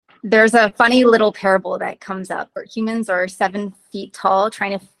There's a funny little parable that comes up where humans are 7 feet tall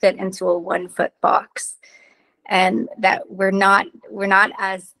trying to fit into a 1 foot box, and that we're not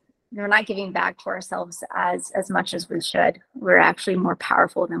giving back to ourselves as much as we should. We're actually more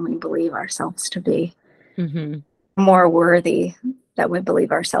powerful than we believe ourselves to be, more worthy that we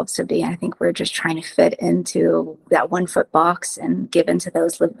believe ourselves to be. I think we're just trying to fit into that 1 foot box and give into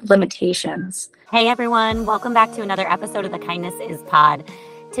those limitations. Hey everyone, welcome back to another episode of the Kindness is Pod.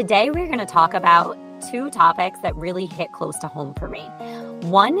 Today we're going to talk about two topics that really hit close to home for me.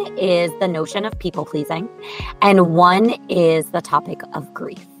 One is the notion of people pleasing, and one is the topic of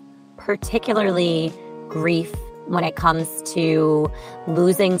grief, particularly grief when it comes to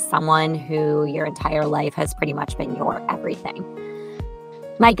losing someone who your entire life has pretty much been your everything.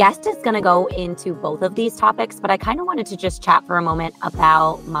 My guest is going to go into both of these topics, but I kind of wanted to just chat for a moment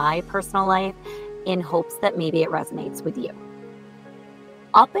about my personal life in hopes that maybe it resonates with you.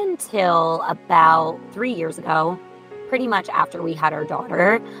 Up until about 3 years ago, pretty much after we had our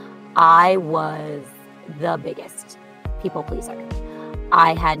daughter, I was the biggest people pleaser.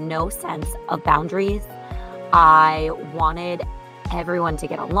 I had no sense of boundaries. I wanted everyone to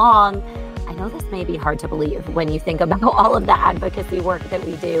get along. I know this may be hard to believe when you think about all of the advocacy work that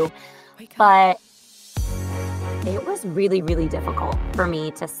we do, but it was really, really difficult for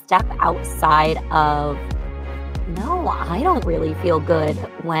me to step outside of, no, I don't really feel good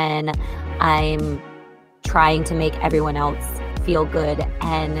when I'm trying to make everyone else feel good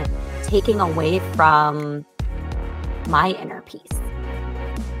and taking away from my inner peace.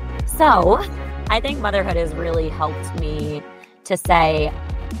 So I think motherhood has really helped me to say,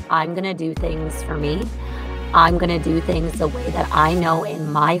 I'm going to do things for me. I'm going to do things the way that I know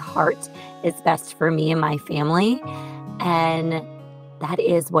in my heart is best for me and my family. And that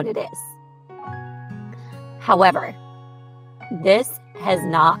is what it is. However, this has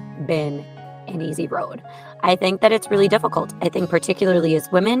not been an easy road. I think that it's really difficult. I think particularly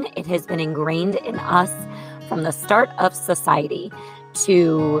as women, it has been ingrained in us from the start of society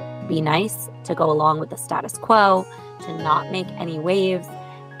to be nice, to go along with the status quo, to not make any waves.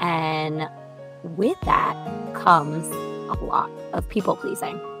 And with that comes a lot of people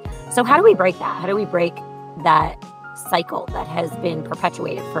pleasing. So how do we break that? How do we break that cycle that has been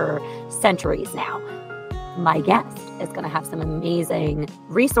perpetuated for centuries now? My guest is going to have some amazing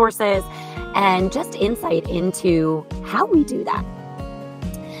resources and just insight into how we do that.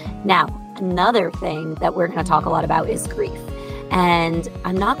 Now, another thing that we're going to talk a lot about is grief. And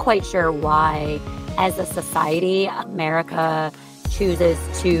I'm not quite sure why, as a society, America chooses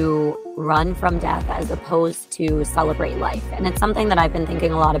to run from death as opposed to celebrate life. And it's something that I've been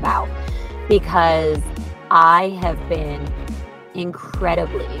thinking a lot about because I have been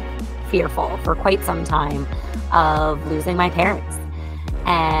incredibly fearful for quite some time of losing my parents.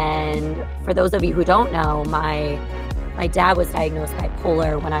 And for those of you who don't know, my dad was diagnosed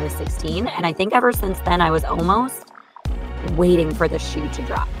bipolar when I was 16. And I think ever since then, I was almost waiting for the shoe to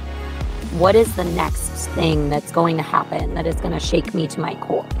drop. What is the next thing that's going to happen that is going to shake me to my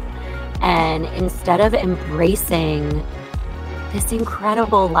core? And instead of embracing this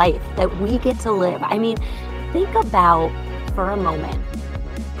incredible life that we get to live, I mean, think about for a moment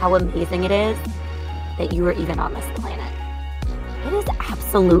how amazing it is that you are even on this planet. It is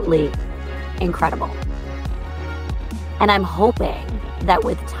absolutely incredible. And I'm hoping that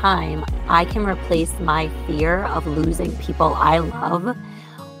with time, I can replace my fear of losing people I love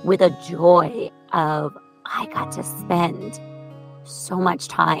with a joy of I got to spend so much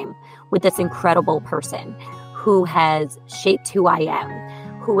time with this incredible person who has shaped who I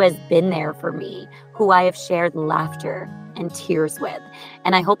am, who has been there for me, who I have shared laughter and tears with.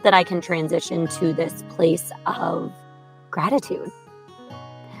 And I hope that I can transition to this place of gratitude.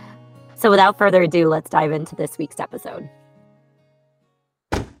 So without further ado, let's dive into this week's episode.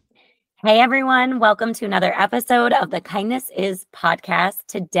 Hey everyone, welcome to another episode of the Kindness is podcast.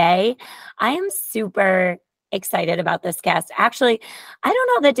 Today, I am super excited about this guest. Actually, I don't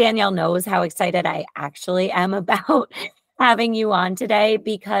know that Danielle knows how excited I actually am about having you on today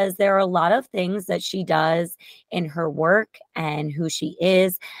because there are a lot of things that she does in her work and who she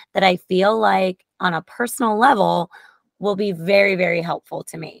is that I feel like on a personal level will be very, very helpful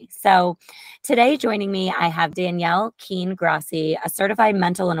to me. So today joining me, I have Danielle Kean-Grassi, a certified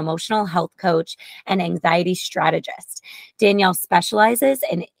mental and emotional health coach and anxiety strategist. Danielle specializes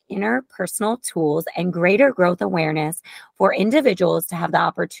in interpersonal tools and greater growth awareness for individuals to have the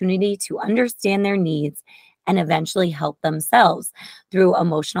opportunity to understand their needs and eventually help themselves through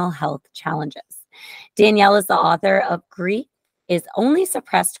emotional health challenges. Danielle is the author of Grief is Only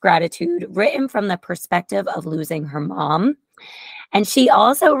Suppressed Gratitude, written from the perspective of losing her mom, And she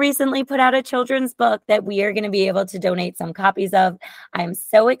also recently put out a children's book that we are going to be able to donate some copies of. I'm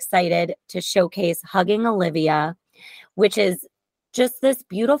so excited to showcase Hugging Olivia, which is just this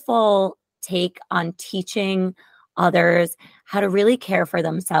beautiful take on teaching others how to really care for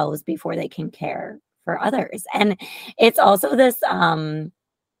themselves before they can care for others. And it's also this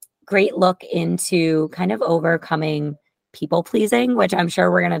great look into kind of overcoming people pleasing, which I'm sure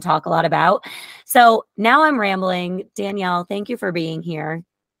we're going to talk a lot about. So now I'm rambling. Danielle, thank you for being here.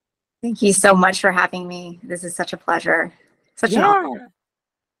 Thank you so much for having me. This is such a pleasure. Such an honor.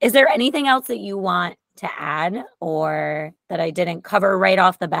 Is there anything else that you want to add or that I didn't cover right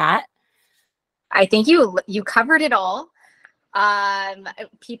off the bat? I think you covered it all.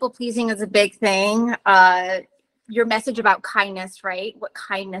 People pleasing is a big thing. Your message about kindness, right? What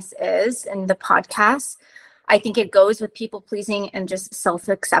kindness is in the podcast. I think it goes with people pleasing and just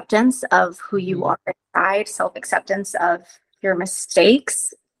self-acceptance of who you are inside, self-acceptance of your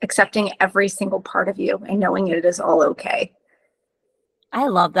mistakes, accepting every single part of you and knowing it is all okay. I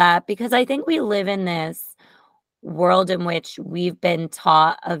love that because I think we live in this world in which we've been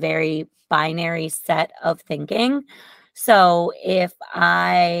taught a very binary set of thinking. So if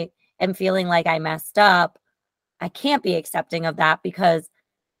I am feeling like I messed up, I can't be accepting of that because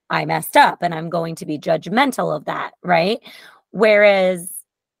I messed up and I'm going to be judgmental of that, right? Whereas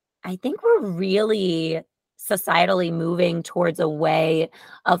I think we're really societally moving towards a way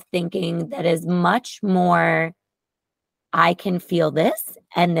of thinking that is much more, I can feel this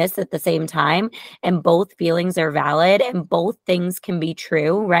and this at the same time, and both feelings are valid and both things can be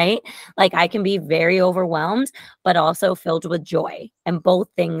true, right? Like I can be very overwhelmed, but also filled with joy, and both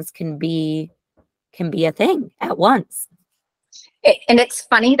things can be a thing at once. And it's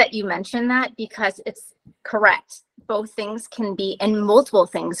funny that you mentioned that because it's correct. Both things can be, and multiple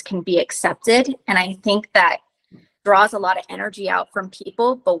things can be accepted. And I think that draws a lot of energy out from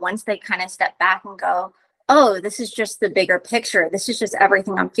people. But once they kind of step back and go, oh, this is just the bigger picture. This is just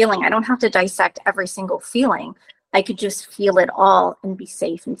everything I'm feeling. I don't have to dissect every single feeling. I could just feel it all and be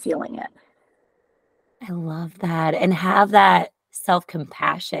safe in feeling it. I love that. And have that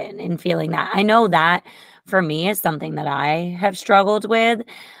self-compassion in feeling that. I know that for me is something that I have struggled with.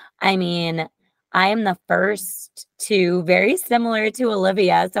 I mean, I am the first to, very similar to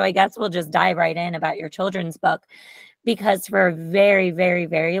Olivia, so I guess we'll just dive right in about your children's book, because for a very, very,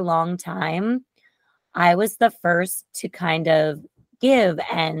 very long time, I was the first to kind of give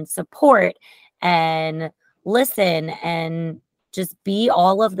and support and listen and just be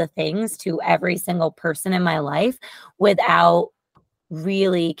all of the things to every single person in my life without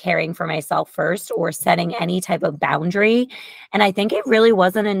really caring for myself first or setting any type of boundary. And I think it really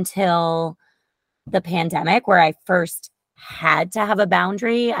wasn't until the pandemic where I first had to have a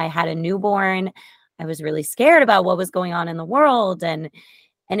boundary. I had a newborn. I was really scared about what was going on in the world. And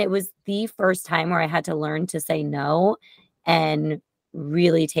it was the first time where I had to learn to say no and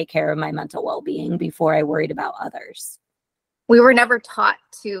really take care of my mental well-being before I worried about others. We were never taught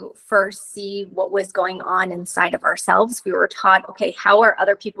to first see what was going on inside of ourselves. We were taught, okay, how are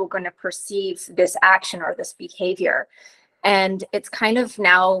other people going to perceive this action or this behavior? And it's kind of,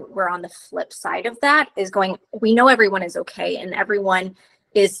 now we're on the flip side of that, is going, we know everyone is okay and everyone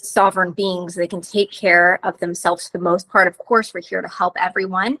is sovereign beings. They can take care of themselves for the most part. Of course, we're here to help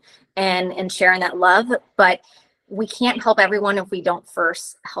everyone and share in that love, but we can't help everyone if we don't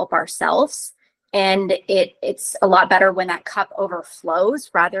first help ourselves. And it's a lot better when that cup overflows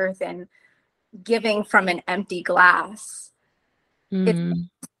rather than giving from an empty glass. It's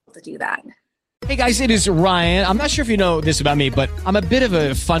to do that. Hey guys, it is Ryan. I'm not sure if you know this about me, but I'm a bit of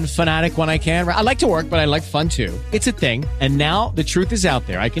a fun fanatic when I can. I like to work, but I like fun too. It's a thing. And now the truth is out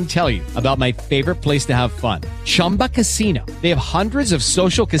there. I can tell you about my favorite place to have fun. Chumba Casino. They have hundreds of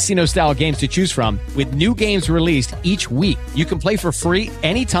social casino style games to choose from with new games released each week. You can play for free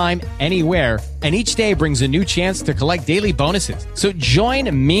anytime, anywhere. And each day brings a new chance to collect daily bonuses. So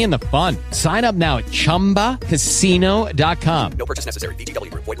join me in the fun. Sign up now at ChumbaCasino.com. No purchase necessary.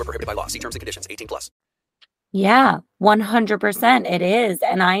 VGW. Void where prohibited by law. See terms and conditions. 18+. Yeah, 100% it is.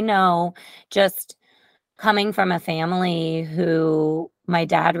 And I know, just coming from a family who my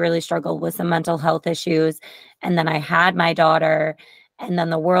dad really struggled with some mental health issues, and then I had my daughter, and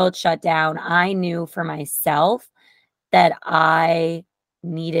then the world shut down, I knew for myself that I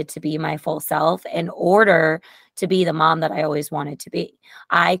needed to be my full self in order to be the mom that I always wanted to be.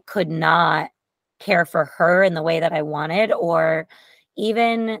 I could not care for her in the way that I wanted, or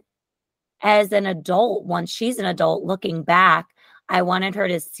even as an adult, once she's an adult, looking back, I wanted her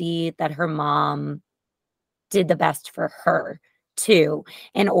to see that her mom did the best for her to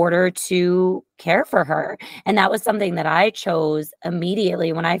in order to care for her. And that was something that I chose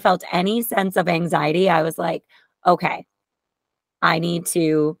immediately. When I felt any sense of anxiety, I was like, okay, I need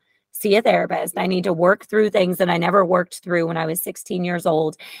to see a therapist. I need to work through things that I never worked through when I was 16 years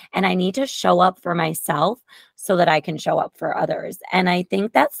old. And I need to show up for myself so that I can show up for others. And I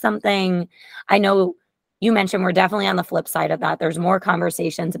think that's something I know you mentioned. We're definitely on the flip side of that. There's more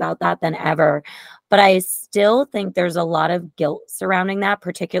conversations about that than ever. But I still think there's a lot of guilt surrounding that,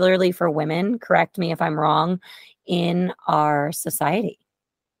 particularly for women. Correct me if I'm wrong, in our society.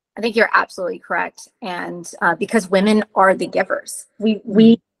 I think you're absolutely correct. And because women are the givers,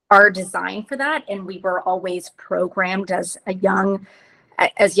 we are designed for that. And we were always programmed as young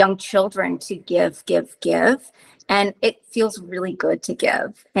children to give. And it feels really good to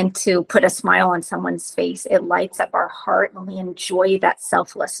give and to put a smile on someone's face. It lights up our heart and we enjoy that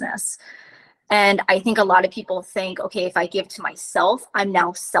selflessness. And I think a lot of people think, okay, if I give to myself, I'm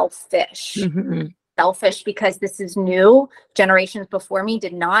now selfish. Mm-hmm. Selfish because this is new. Generations before me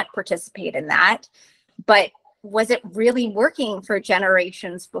did not participate in that. But was it really working for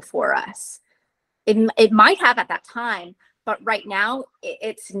generations before us? It might have at that time, but right now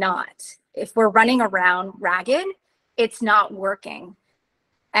it's not. If we're running around ragged, it's not working.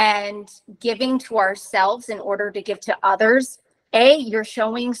 And giving to ourselves in order to give to others, you're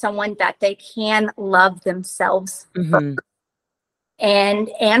showing someone that they can love themselves first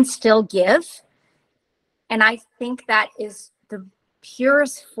and still give. And I think that is the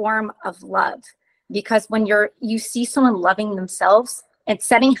purest form of love, because when you see someone loving themselves and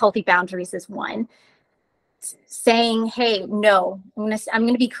setting healthy boundaries is one, saying, hey, no, I'm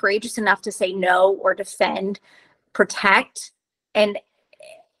going to be courageous enough to say no or defend, protect. And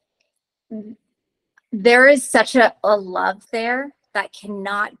there is such a love there that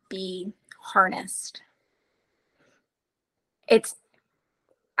cannot be harnessed.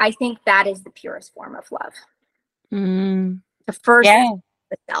 I think that is the purest form of love. The first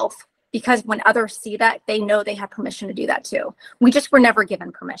the self, because when others see that, they know they have permission to do that too. We just were never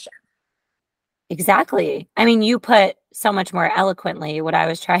given permission. Exactly. I mean, you put so much more eloquently what I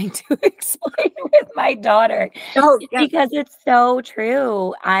was trying to explain with my daughter. Oh, yeah. Because it's so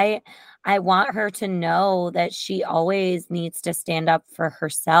true. I want her to know that she always needs to stand up for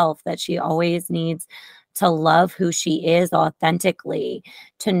herself, that she always needs to love who she is authentically,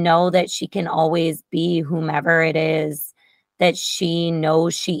 to know that she can always be whomever it is that she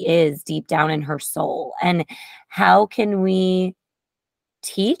knows she is deep down in her soul. And how can we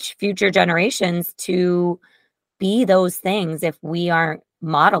teach future generations to be those things if we aren't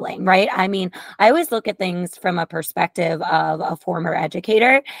modeling, right? I mean, I always look at things from a perspective of a former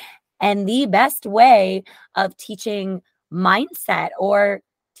educator, and the best way of teaching mindset or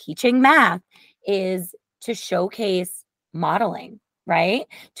teaching math is to showcase modeling, right?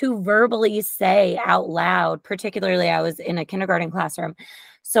 To verbally say out loud, particularly I was in a kindergarten classroom.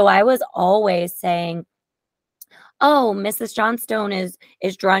 So I was always saying, oh, Mrs. Johnstone is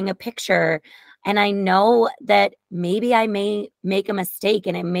drawing a picture. And I know that maybe I may make a mistake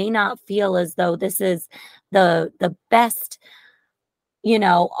and it may not feel as though this is the best,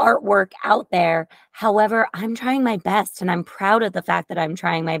 artwork out there. However, I'm trying my best and I'm proud of the fact that I'm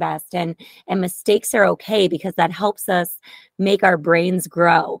trying my best, and mistakes are okay because that helps us make our brains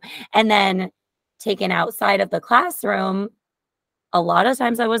grow. And then taken outside of the classroom, a lot of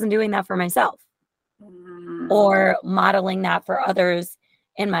times I wasn't doing that for myself or modeling that for others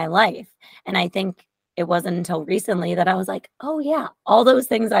in my life. And I think it wasn't until recently that I was like, oh yeah, all those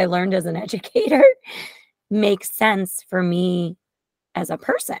things I learned as an educator make sense for me as a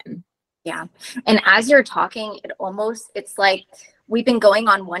person. Yeah. And as you're talking, it's like we've been going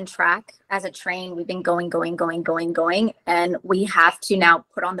on one track as a train. We've been going. And we have to now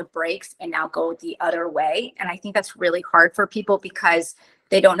put on the brakes and now go the other way. And I think that's really hard for people because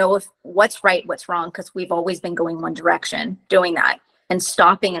they don't know what's right, what's wrong, because we've always been going one direction, doing that and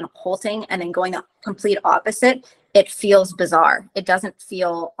stopping and halting and then going the complete opposite. It feels bizarre. It doesn't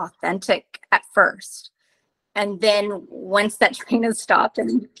feel authentic at first. And then once that train has stopped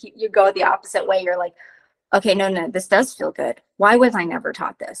and you go the opposite way, you're like, okay, no, this does feel good. Why was I never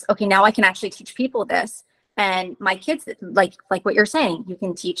taught this? Okay, now I can actually teach people this. And my kids, like what you're saying, you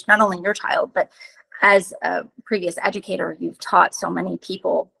can teach not only your child, but as a previous educator, you've taught so many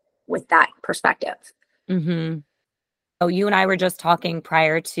people with that perspective. Mm-hmm. Oh, you and I were just talking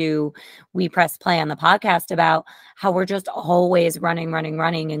prior to we press play on the podcast about how we're just always running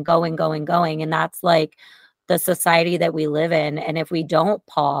and going. And that's like the society that we live in. And if we don't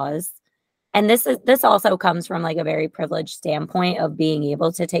pause, and this also comes from like a very privileged standpoint of being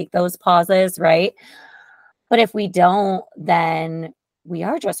able to take those pauses, right? But if we don't, then we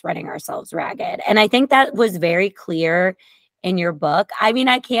are just running ourselves ragged. And I think that was very clear in your book. I mean,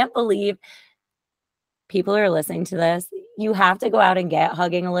 I can't believe people are listening to this. You have to go out and get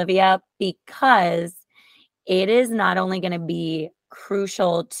Hugging Olivia, because it is not only going to be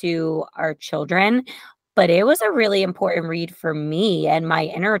crucial to our children, but it was a really important read for me and my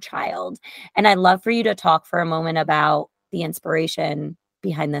inner child. And I'd love for you to talk for a moment about the inspiration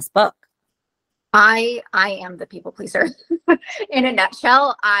behind this book. I am the people pleaser in a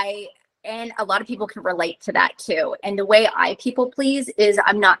nutshell. And a lot of people can relate to that too. And the way I people please is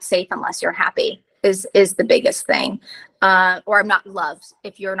I'm not safe unless you're happy is the biggest thing. Or I'm not loved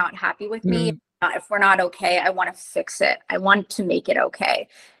if you're not happy with me. If we're not okay, I want to fix it. I want to make it okay.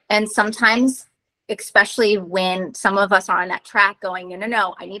 And sometimes, especially when some of us are on that track going,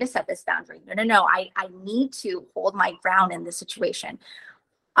 no, I need to set this boundary. No, I need to hold my ground in this situation.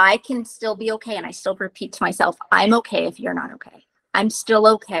 I can still be okay. And I still repeat to myself, I'm okay if you're not okay. I'm still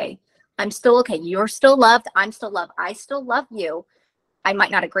okay. I'm still okay. You're still loved. I'm still loved. I still love you. I might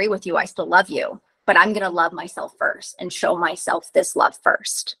not agree with you. I still love you, but I'm going to love myself first and show myself this love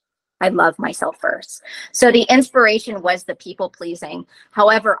first. I love myself first. So the inspiration was the people pleasing.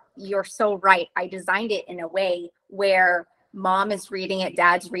 However, you're so right. I designed it in a way where mom is reading it,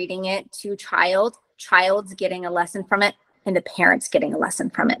 dad's reading it to child's getting a lesson from it, and the parents getting a lesson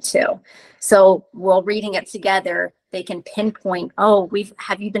from it too. So while reading it together, they can pinpoint,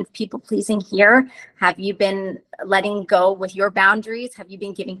 have you been people pleasing here? Have you been letting go with your boundaries? Have you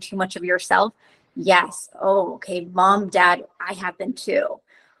been giving too much of yourself? Yes. Oh, okay. Mom, dad, I have been too.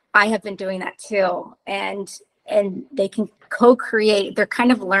 I have been doing that too. And they can co-create. They're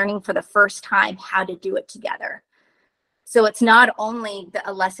kind of learning for the first time how to do it together. So it's not only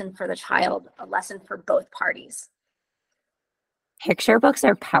a lesson for the child, a lesson for both parties. Picture books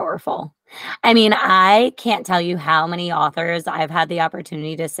are powerful. I mean, I can't tell you how many authors I've had the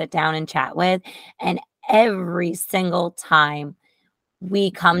opportunity to sit down and chat with, and every single time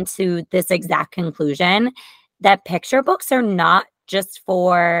we come to this exact conclusion that picture books are not just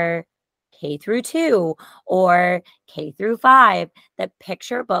for K through 2 or K through 5, that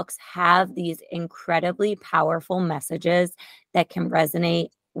picture books have these incredibly powerful messages that can resonate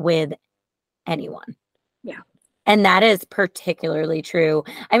with anyone. Yeah. And that is particularly true.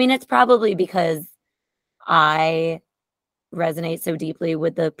 I mean, it's probably because I resonate so deeply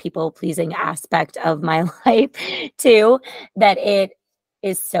with the people-pleasing aspect of my life too, that it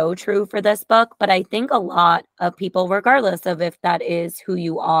is so true for this book. But I think a lot of people, regardless of if that is who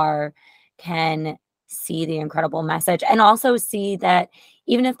you are, can see the incredible message, and also see that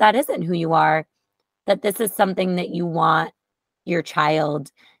even if that isn't who you are, that this is something that you want your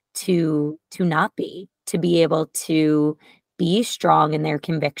child to not be, to be able to be strong in their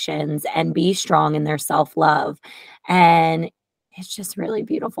convictions and be strong in their self-love. And it's just really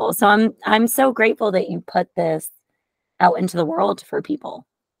beautiful. So I'm so grateful that you put this out into the world for people.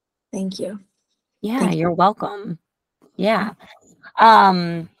 Thank you. Yeah, you're welcome. Yeah.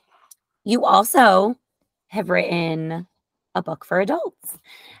 You also have written a book for adults.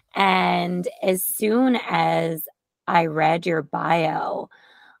 And as soon as I read your bio,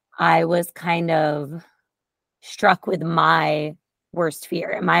 I was kind of struck with my worst fear.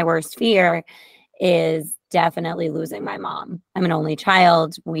 And my worst fear is definitely losing my mom. I'm an only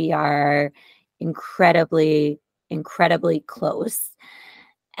child. We are incredibly, incredibly close.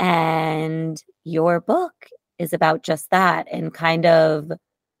 And your book is about just that, and kind of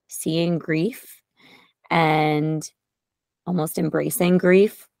seeing grief and almost embracing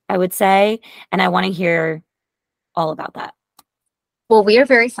grief, I would say. And I want to hear all about that. Well, we are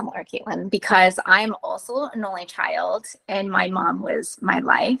very similar, Caitlin, because I'm also an only child and my mom was my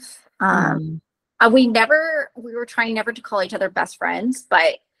life. We were trying never to call each other best friends,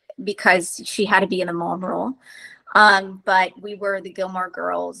 but because she had to be in the mom role. But we were the Gilmore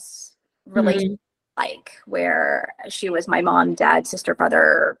Girls relationship, where she was my mom, dad, sister,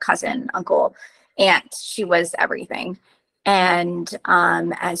 brother, cousin, uncle, aunt. She was everything. And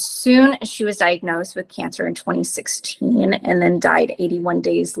as soon as she was diagnosed with cancer in 2016 and then died 81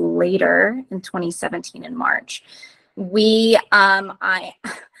 days later in 2017 in March, I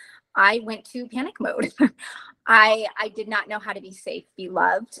went to panic mode. I did not know how to be safe, be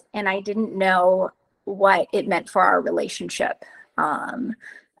loved, and I didn't know what it meant for our relationship, and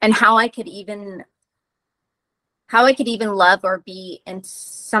how I could even love or be in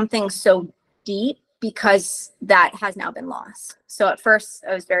something so deep, because that has now been lost. So at first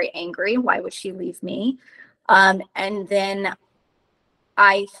I was very angry. Why would she leave me? And then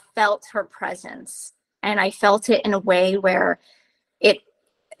I felt her presence, and I felt it in a way where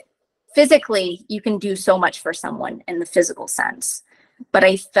physically, you can do so much for someone in the physical sense, but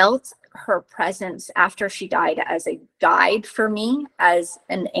I felt her presence after she died as a guide for me, as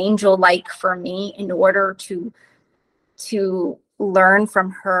an angel-like for me, in order to learn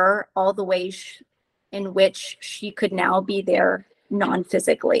from her all the ways in which she could now be there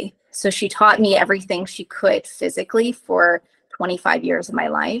non-physically. So she taught me everything she could physically for 25 years of my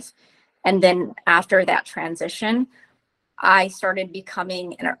life. And then after that transition, I started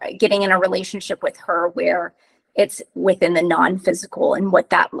getting in a relationship with her where it's within the non-physical and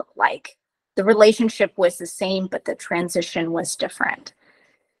what that looked like. The relationship was the same, but the transition was different.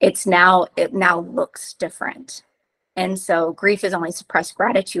 It now looks different. And so grief is only suppressed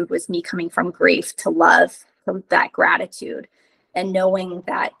gratitude was me coming from grief to love, to that gratitude, and knowing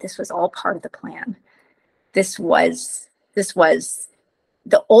that this was all part of the plan. This was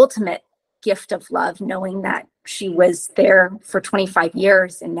the ultimate gift of love, knowing that she was there for 25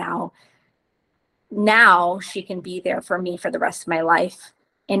 years and now she can be there for me for the rest of my life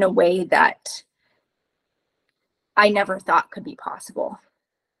in a way that I never thought could be possible.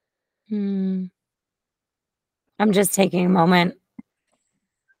 I'm just taking a moment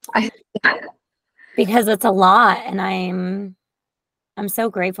Yeah. because it's a lot, and I'm so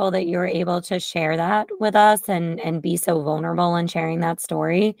grateful that you're able to share that with us and be so vulnerable in sharing that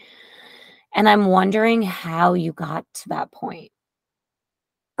story. And I'm wondering how you got to that point.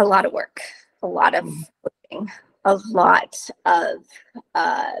 A lot of work, a lot of looking, a lot of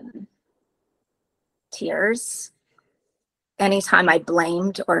tears. Anytime I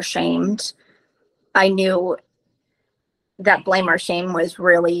blamed or shamed, I knew that blame or shame was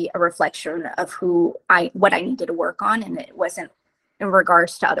really a reflection of what I needed to work on. And it wasn't in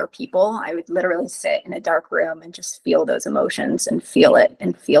regards to other people. I would literally sit in a dark room and just feel those emotions and feel it.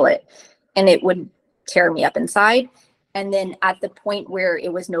 And it would tear me up inside. And then at the point where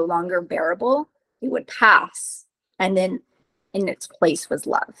it was no longer bearable, it would pass. And then in its place was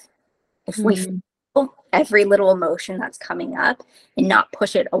love. If we feel every little emotion that's coming up and not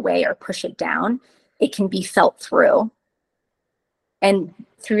push it away or push it down, it can be felt through. And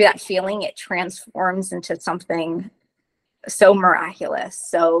through that feeling, it transforms into something so miraculous,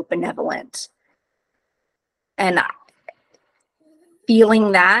 so benevolent. And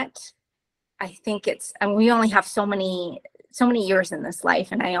feeling that, I think we only have so many years in this life.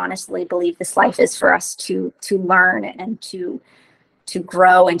 And I honestly believe this life is for us to learn and to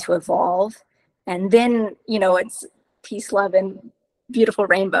grow and to evolve. And then, it's peace, love, and beautiful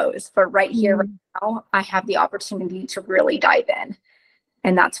rainbows. But right here, right now, I have the opportunity to really dive in.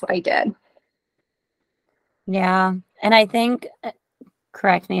 And that's what I did. Yeah. And I think,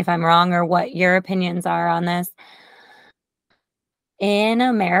 correct me if I'm wrong or what your opinions are on this. In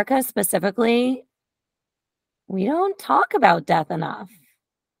America specifically, we don't talk about death enough.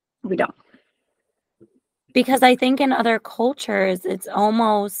 We don't. Because I think in other cultures, it's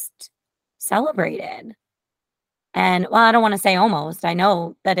almost celebrated. And well, I don't want to say almost. I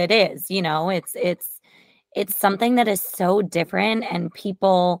know that it is, it's something that is so different, and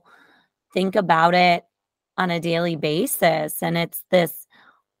people think about it on a daily basis. And it's this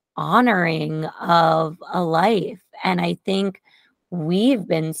honoring of a life. And I think we've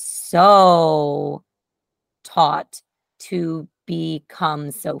been so taught to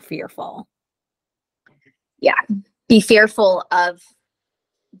become so fearful. Yeah. Be fearful of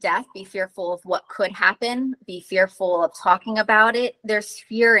death, be fearful of what could happen, be fearful of talking about it. There's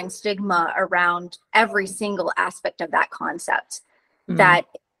fear and stigma around every single aspect of that concept that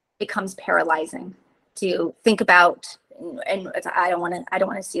becomes paralyzing to think about. And I don't want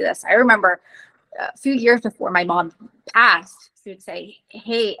to see this. I remember a few years before my mom passed, she would say,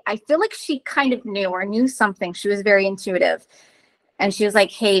 "Hey, I feel like she kind of knew something." She was very intuitive. And she was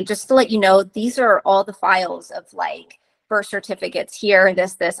like, "Hey, just to let you know, these are all the files of like birth certificates here,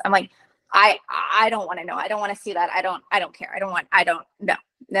 this. I'm like, I don't want to know. I don't want to see that. I don't care. No.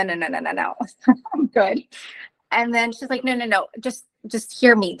 I'm good. And then she's like, no. Just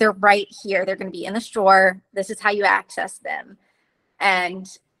hear me. They're right here. They're going to be in the store. This is how you access them. And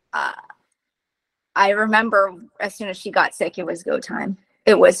I remember as soon as she got sick, it was go time.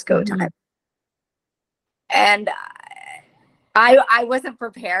 It was go time. And I wasn't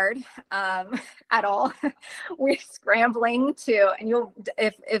prepared at all. We're scrambling to, and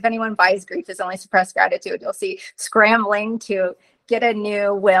if anyone buys Grief is Only Suppressed Gratitude, you'll see scrambling to get a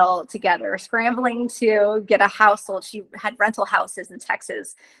new will together, scrambling to get a household. She had rental houses in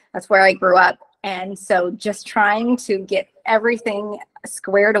Texas. That's where I grew up. And so just trying to get everything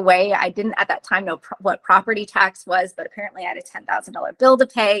squared away. I didn't at that time know what property tax was, but apparently I had a $10,000 bill to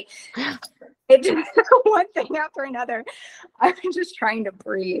pay. It just one thing after another. I was just trying to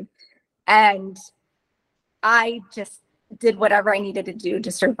breathe. And I just did whatever I needed to do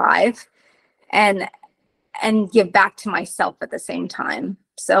to survive and give back to myself at the same time.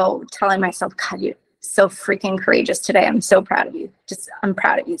 So telling myself, God, you're so freaking courageous today. I'm so proud of you. I'm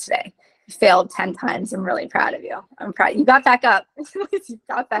proud of you today. You failed 10 times. I'm really proud of you. I'm proud. You got back up. You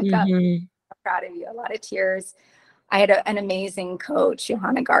got back up. I'm proud of you. A lot of tears. I had an amazing coach,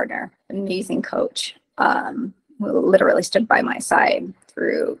 Johanna Gardner, amazing coach, who literally stood by my side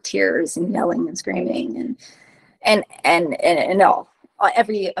through tears and yelling and screaming and all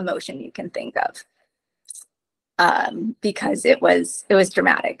every emotion you can think of. Because it was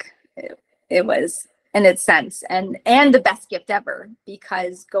dramatic. It was in its sense and the best gift ever,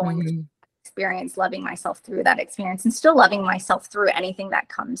 because going through experience, loving myself through that experience and still loving myself through anything that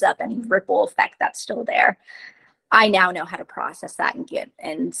comes up, any ripple effect that's still there. I now know how to process that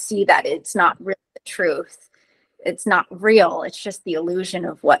and see that it's not really the truth. It's not real. It's just the illusion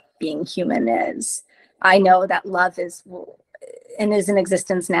of what being human is. I know that love is in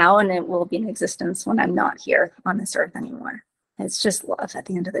existence now, and it will be in existence when I'm not here on this earth anymore. It's just love at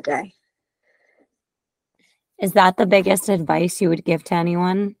the end of the day. Is that the biggest advice you would give to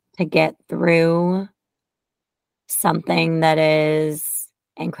anyone to get through something that is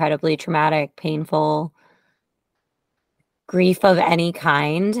incredibly traumatic, painful, grief of any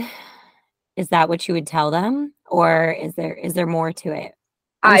kind? Is that what you would tell them? Or is there more to it?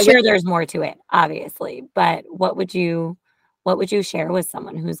 I'm sure there's more to it, obviously, but what would you share with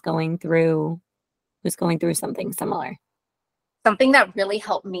someone who's going through something similar? Something that really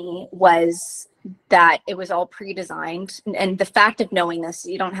helped me was that it was all pre-designed. And the fact of knowing this,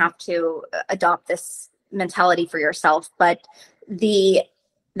 you don't have to adopt this mentality for yourself, but the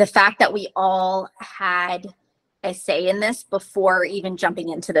fact that we all had a say in this before even jumping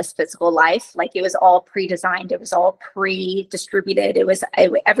into this physical life, like it was all pre-designed, it was all pre-distributed,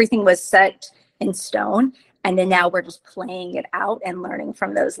 everything was set in stone. And then now we're just playing it out and learning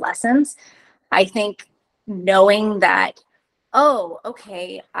from those lessons. I think knowing that, oh,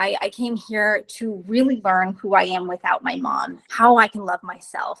 okay, I came here to really learn who I am without my mom, how I can love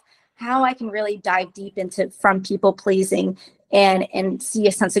myself, how I can really dive deep from people pleasing and see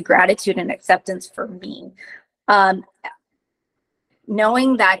a sense of gratitude and acceptance for me.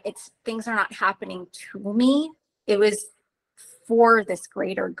 Knowing that things are not happening to me, it was for this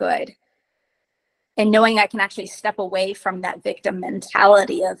greater good. And knowing I can actually step away from that victim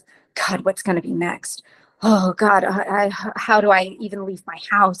mentality of, God, what's going to be next? Oh God, how do I even leave my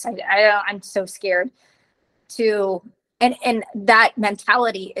house? I'm so scared. And that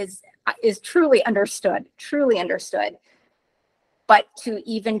mentality is truly understood. But to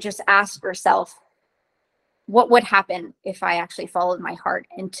even just ask yourself, what would happen if I actually followed my heart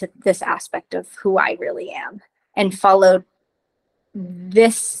into this aspect of who I really am and followed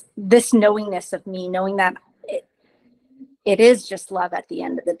this knowingness of me, knowing that it is just love at the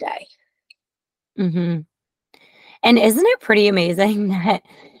end of the day. Mm-hmm. And isn't it pretty amazing that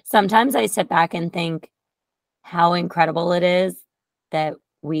sometimes I sit back and think how incredible it is that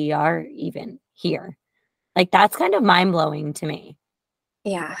we are even here? Like, that's kind of mind-blowing to me.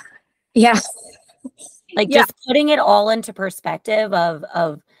 Yeah. Yeah. Like, just putting it all into perspective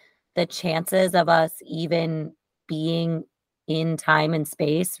of the chances of us even being in time and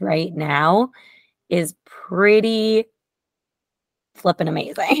space right now is pretty flippin'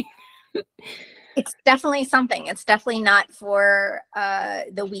 amazing. It's definitely something. It's definitely not for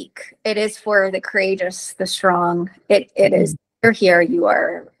the weak. It is for the courageous, the strong. It is. You're here. You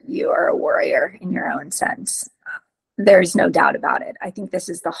are a warrior in your own sense. There's no doubt about it. I think this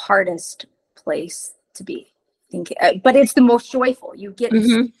is the hardest place to be. But it's the most joyful. You get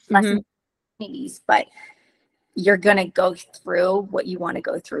less opportunities, but you're gonna go through what you want to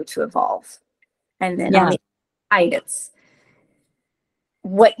go through to evolve. And then on the side, it's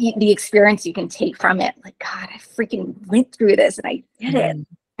the experience you can take from it. Like, God, I freaking went through this and I did it.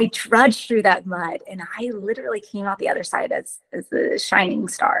 I trudged through that mud and I literally came out the other side as the shining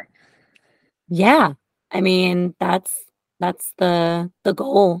star. Yeah. I mean, that's the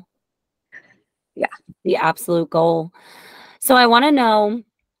goal. Yeah. The absolute goal. So I want to know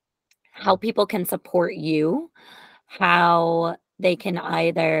how people can support you, how they can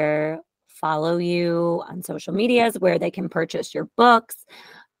either follow you on social medias, where they can purchase your books.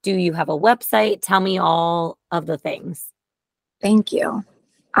 Do you have a website? Tell me all of the things. Thank you.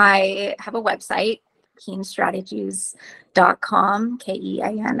 I have a website, keanstrategies.com,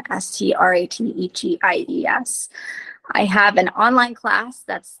 KEANSTRATEGIES. I have an online class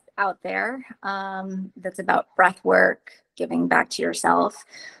that's out there that's about breath work, giving back to yourself.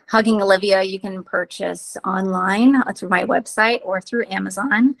 Hugging Olivia, you can purchase online through my website or through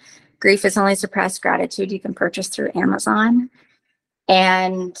Amazon. Grief is Only Suppressed Gratitude you can purchase through Amazon,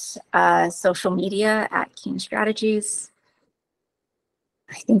 and social media at Kean Strategies.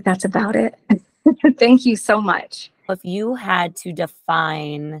 I think that's about it. Thank you so much. If you had to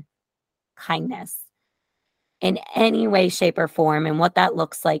define kindness in any way, shape, or form, and what that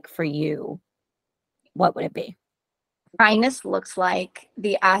looks like for you, what would it be? Kindness looks like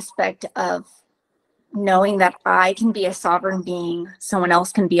the aspect of knowing that I can be a sovereign being, someone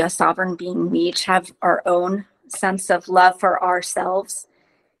else can be a sovereign being. We each have our own sense of love for ourselves.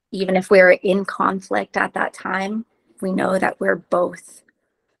 Even if we're in conflict at that time, we know that we're both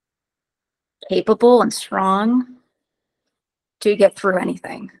capable and strong to get through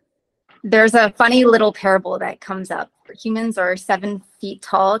anything. There's a funny little parable that comes up. Humans are 7 feet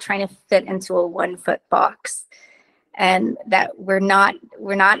tall trying to fit into a 1-foot box, and that we're not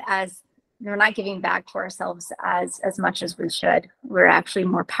giving back to ourselves as much as we should. We're actually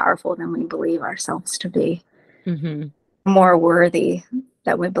more powerful than we believe ourselves to be, more worthy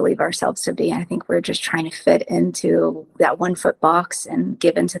that we believe ourselves to be. I think we're just trying to fit into that 1-foot box and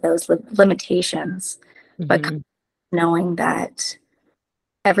give into those limitations, but knowing that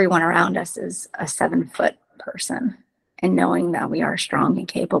everyone around us is a 7-foot person, and knowing that we are strong and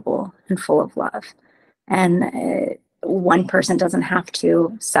capable and full of love. And one person doesn't have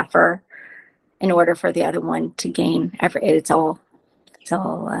to suffer in order for the other one to gain. It all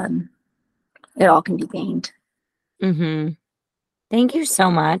can be gained. Thank you so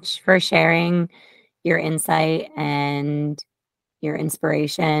much for sharing your insight and your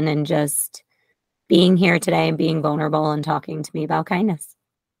inspiration and just being here today and being vulnerable and talking to me about kindness.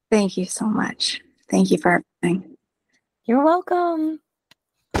 Thank you so much. Thank you for everything. You're welcome.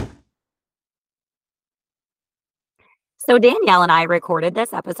 So Danielle and I recorded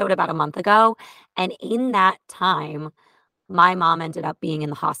this episode about a month ago, and in that time, my mom ended up being in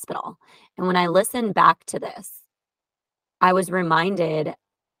the hospital. And when I listened back to this, I was reminded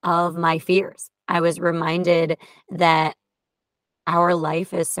of my fears. I was reminded that our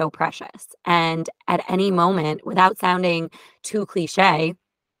life is so precious. And at any moment, without sounding too cliche,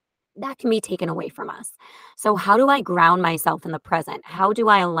 that can be taken away from us. So how do I ground myself in the present? How do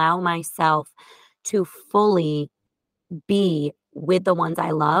I allow myself to fully be with the ones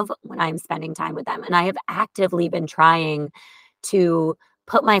I love when I'm spending time with them? And I have actively been trying to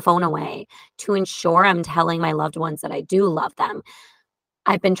put my phone away to ensure I'm telling my loved ones that I do love them.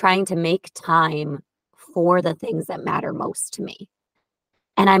 I've been trying to make time for the things that matter most to me.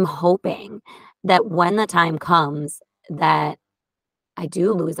 And I'm hoping that when the time comes that I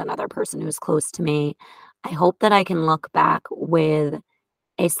do lose another person who's close to me, I hope that I can look back with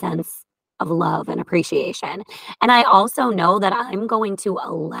a sense of love and appreciation. And I also know that I'm going to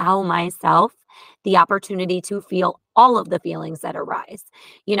allow myself the opportunity to feel all of the feelings that arise.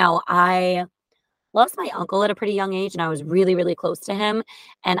 You know, I lost my uncle at a pretty young age, and I was really, really close to him,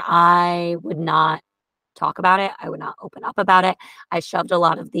 and I would not talk about it. I would not open up about it. I shoved a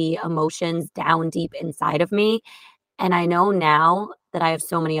lot of the emotions down deep inside of me. And I know now that I have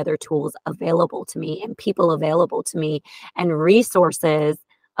so many other tools available to me and people available to me and resources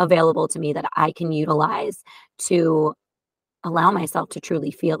available to me that I can utilize to allow myself to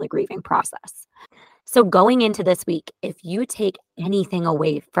truly feel the grieving process. So going into this week, if you take anything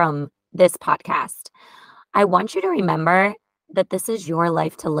away from this podcast, I want you to remember that this is your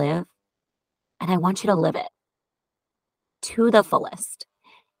life to live, and I want you to live it to the fullest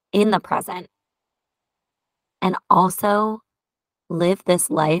in the present, and also live this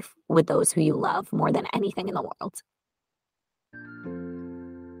life with those who you love more than anything in the world.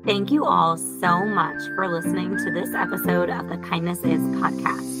 Thank you all so much for listening to this episode of the Kindness Is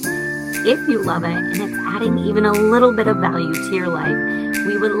podcast. If you love it and it's adding even a little bit of value to your life,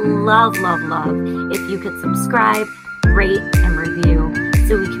 we would love, love, love if you could subscribe, rate, and review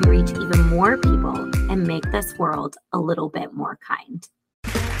so we can reach even more people and make this world a little bit more kind.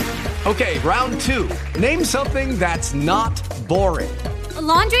 Okay, round 2. Name something that's not boring. A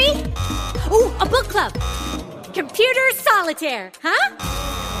laundry? Ooh, a book club. Computer solitaire, huh?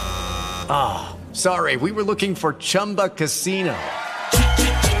 Ah, sorry, we were looking for Chumba Casino.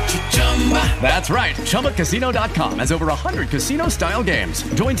 That's right, ChumbaCasino.com has over 100 casino-style games.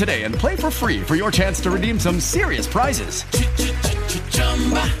 Join today and play for free for your chance to redeem some serious prizes.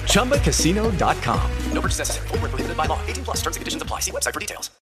 ChumbaCasino.com. No purchase necessary. Void where prohibited by law. 18+ terms and conditions apply. See website for details.